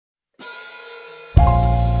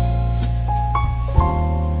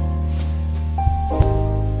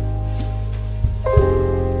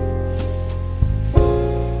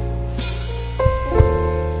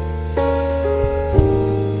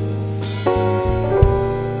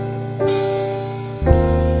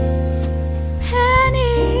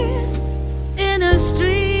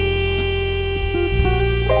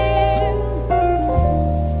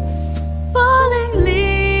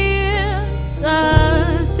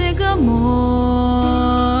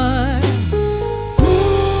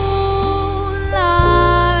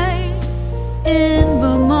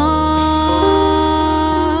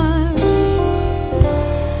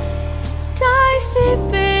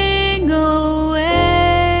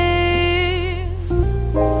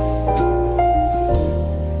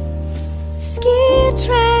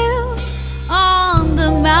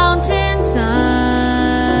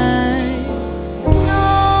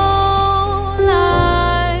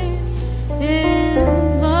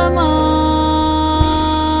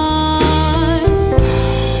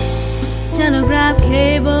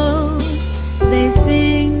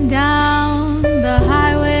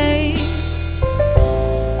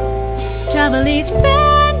travel each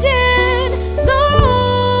bend in the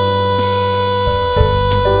road.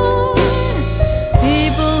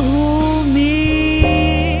 People who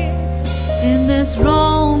meet in this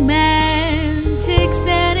romantic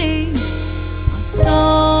setting are so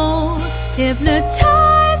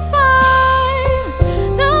hypnotized by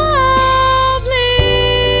the lovely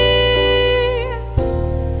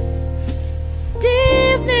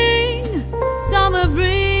evening summer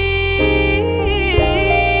breeze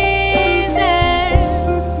and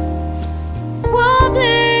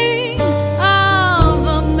wobbling of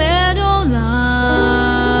a meadowlark.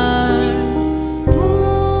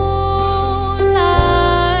 Moonlight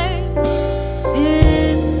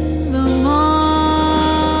in Vermont.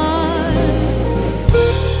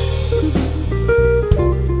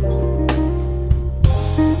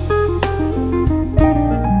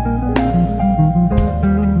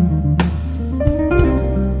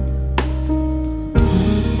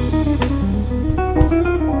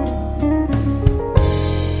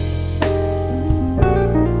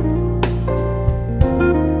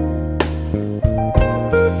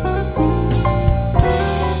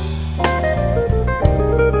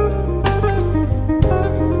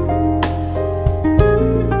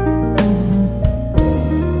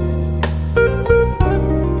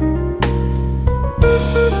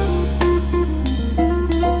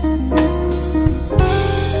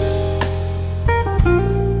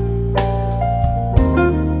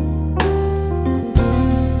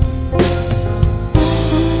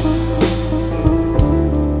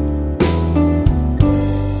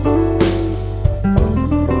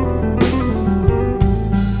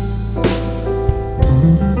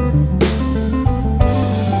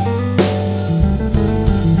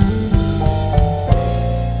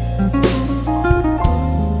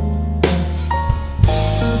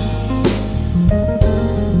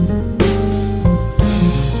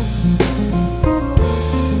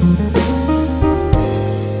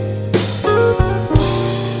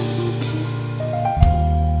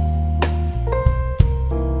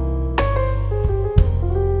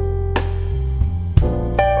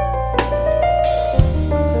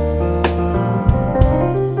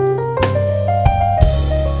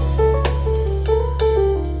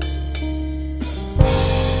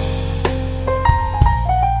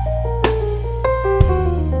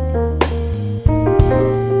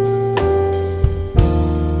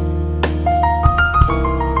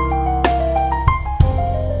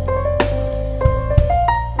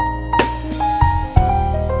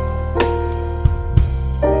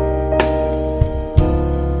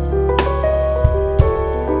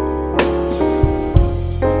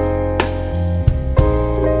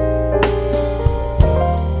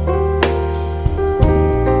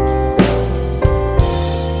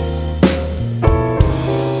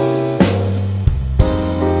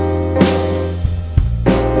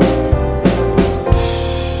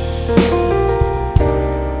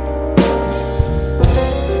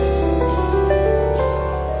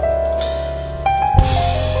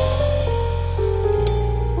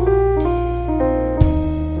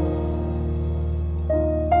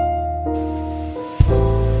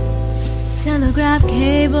 Telegraph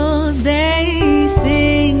cables, they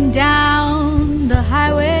sing down the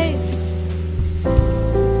highway,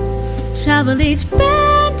 travel each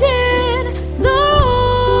bend in the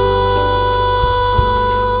road.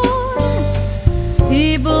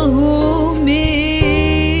 People who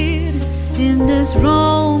meet in this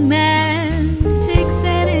romantic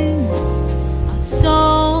setting are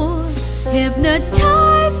so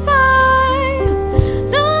hypnotized by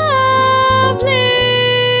the lovely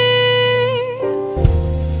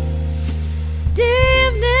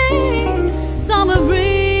evening summer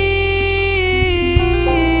breeze,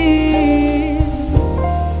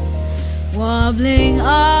 wobbling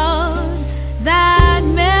of that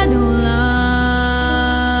meadowlark.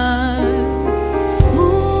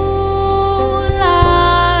 Moonlight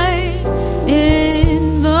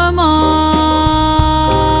in Vermont.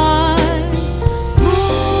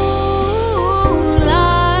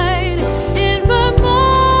 Moonlight in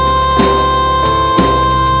Vermont.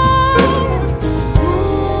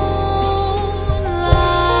 Moonlight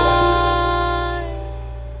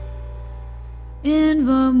in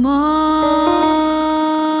Vermont.